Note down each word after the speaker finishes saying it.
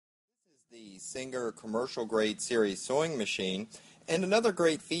Singer commercial grade series sewing machine. And another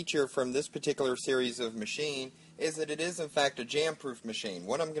great feature from this particular series of machine is that it is in fact a jam-proof machine.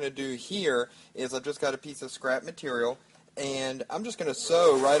 What I'm going to do here is I've just got a piece of scrap material and I'm just going to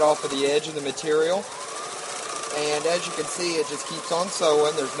sew right off of the edge of the material. And as you can see, it just keeps on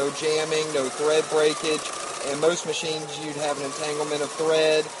sewing. There's no jamming, no thread breakage. In most machines you'd have an entanglement of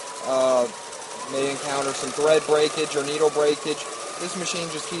thread, may encounter some thread breakage or needle breakage. This machine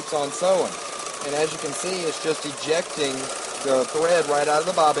just keeps on sewing. And as you can see, it's just ejecting the thread right out of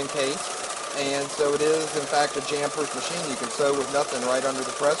the bobbin case. And so it is in fact a jam-proof machine. You can sew with nothing right under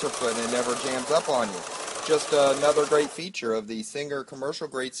the presser foot and it never jams up on you. Just another great feature of the Singer commercial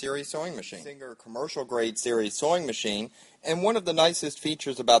grade series sewing machine. Singer commercial grade series sewing machine. And one of the nicest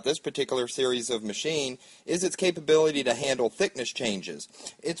features about this particular series of machine is its capability to handle thickness changes.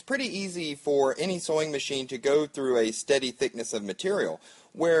 It's pretty easy for any sewing machine to go through a steady thickness of material.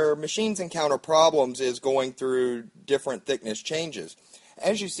 Where machines encounter problems is going through different thickness changes.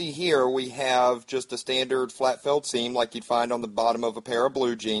 As you see here, we have just a standard flat felt seam like you'd find on the bottom of a pair of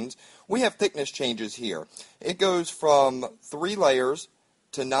blue jeans. We have thickness changes here. It goes from 3 layers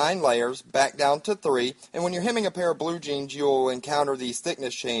to 9 layers, back down to 3, and when you're hemming a pair of blue jeans, you'll encounter these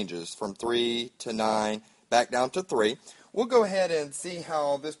thickness changes from 3 to 9, back down to 3. We'll go ahead and see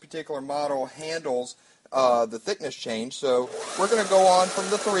how this particular model handles the thickness change. So we're going to go on from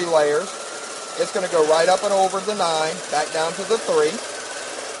the 3 layers. It's going to go right up and over the 9, back down to the 3.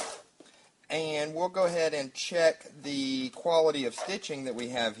 And we'll go ahead and check the quality of stitching that we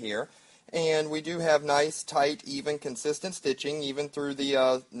have here. And we do have nice, tight, even, consistent stitching, even through the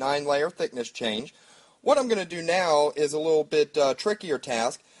 9-layer thickness change. What I'm going to do now is a little bit trickier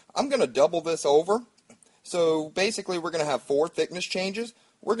task. I'm going to double this over. So basically we're going to have 4 thickness changes.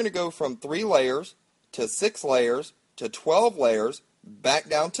 We're going to go from 3 layers to 6 layers to 12 layers, back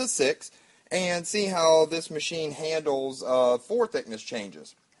down to 6, and see how this machine handles 4 thickness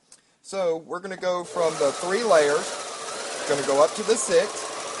changes. So we're going to go from the 3 layers, going to go up to the 6,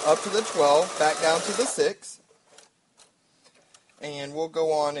 up to the 12, back down to the 6, and we'll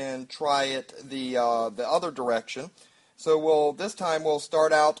go on and try it the other direction. So this time we'll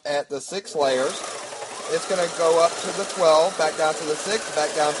start out at the 6 layers. It's going to go up to the 12, back down to the 6,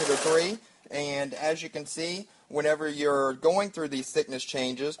 back down to the 3, and as you can see, whenever you're going through these thickness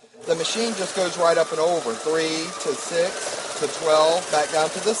changes, the machine just goes right up and over, 3 to 6 to 12, back down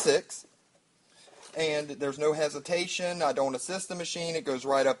to the 6. And there's no hesitation. I don't assist the machine. It goes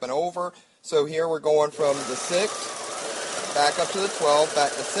right up and over. So here we're going from the 6, back up to the 12,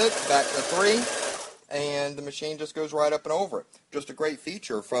 back to 6, back to 3. And the machine just goes right up and over it. Just a great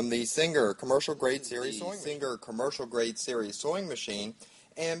feature from the Singer commercial grade series sewing machine. Singer commercial grade series sewing machine.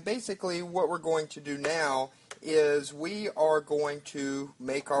 And basically what we're going to do now is we are going to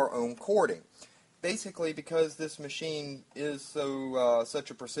make our own cording. Basically, because this machine is such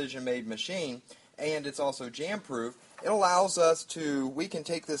a precision-made machine, and it's also jam-proof, it allows us to, we can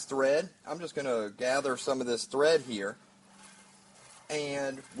take this thread, I'm just going to gather some of this thread here,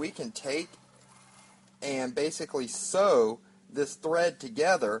 and we can take and basically sew this thread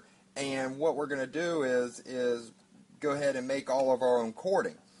together, and what we're going to do is go ahead and make all of our own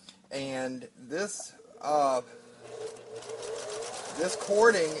cording. And this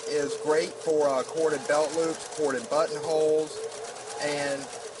cording is great for corded belt loops, corded buttonholes, and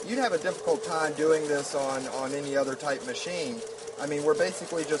you'd have a difficult time doing this on any other type machine. I mean, we're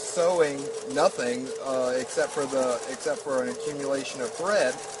basically just sewing nothing except for an accumulation of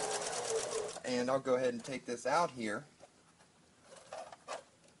thread. And I'll go ahead and take this out here.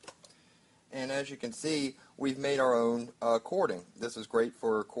 And as you can see, we've made our own cording. This is great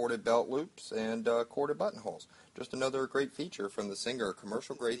for corded belt loops and corded buttonholes. Just another great feature from the Singer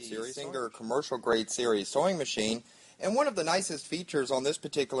commercial grade series. Singer commercial grade series sewing machine. And one of the nicest features on this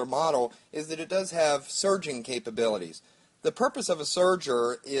particular model is that it does have serging capabilities. The purpose of a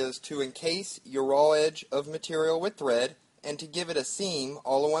serger is to encase your raw edge of material with thread and to give it a seam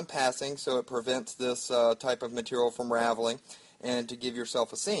all in one passing so it prevents this type of material from raveling and to give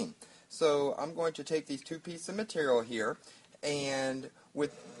yourself a seam. So I'm going to take these 2 pieces of material here, and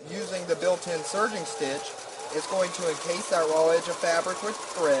with using the built-in serging stitch, it's going to encase that raw edge of fabric with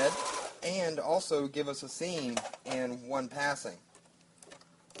thread and also give us a seam in one passing.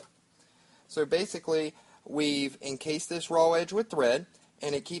 So basically, we've encased this raw edge with thread,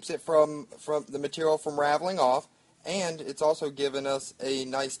 and it keeps it from the material from raveling off, and it's also given us a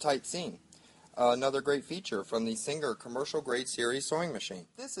nice tight seam. Another great feature from the Singer commercial grade series sewing machine.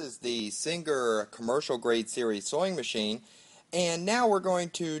 This is the Singer commercial grade series sewing machine, And now we're going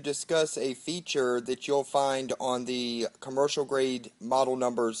to discuss a feature that you'll find on the commercial grade model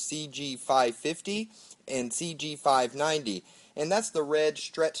numbers CG550 and CG590, and that's the red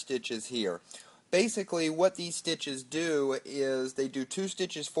stretch stitches here. Basically what these stitches do is they do 2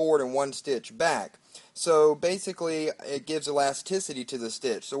 stitches forward and 1 stitch back. So basically it gives elasticity to the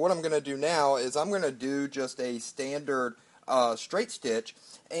stitch. So what I'm going to do now is I'm going to do just a standard straight stitch,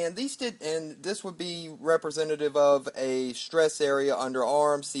 and this would be representative of a stress area under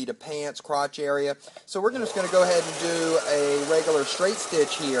arms, seat of pants, crotch area. So we're just going to go ahead and do a regular straight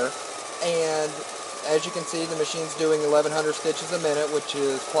stitch here, and as you can see, the machine's doing 1100 stitches a minute, which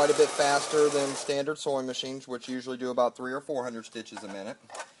is quite a bit faster than standard sewing machines, which usually do about 300 or 400 stitches a minute.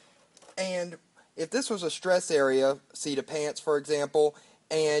 And if this was a stress area, seat of pants for example,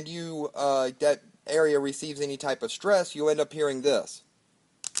 and that area receives any type of stress, you end up hearing this,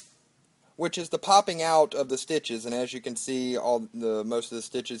 which is the popping out of the stitches. And as you can see, most of the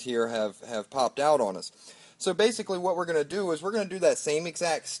stitches here have popped out on us. So basically what we're going to do is we're going to do that same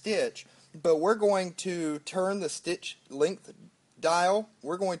exact stitch, but we're going to turn the stitch length dial,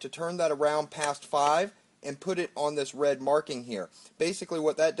 we're going to turn that around past 5 and put it on this red marking here. Basically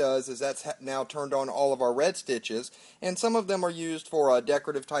what that does is that's now turned on all of our red stitches, and some of them are used for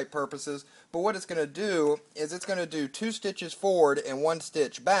decorative type purposes, but what it's going to do is it's going to do 2 stitches forward and 1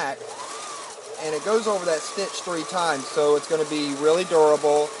 stitch back, and it goes over that stitch 3 times, so it's going to be really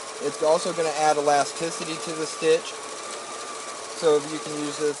durable. It's also going to add elasticity to the stitch, so you can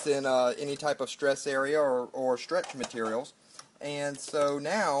use this in any type of stress area or stretch materials. And so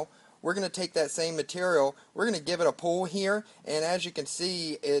now we're going to take that same material, we're going to give it a pull here, and as you can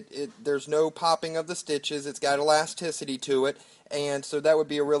see, there's no popping of the stitches, it's got elasticity to it, and so that would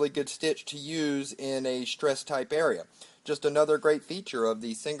be a really good stitch to use in a stress type area. Just another great feature of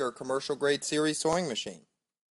the Singer commercial grade series sewing machine.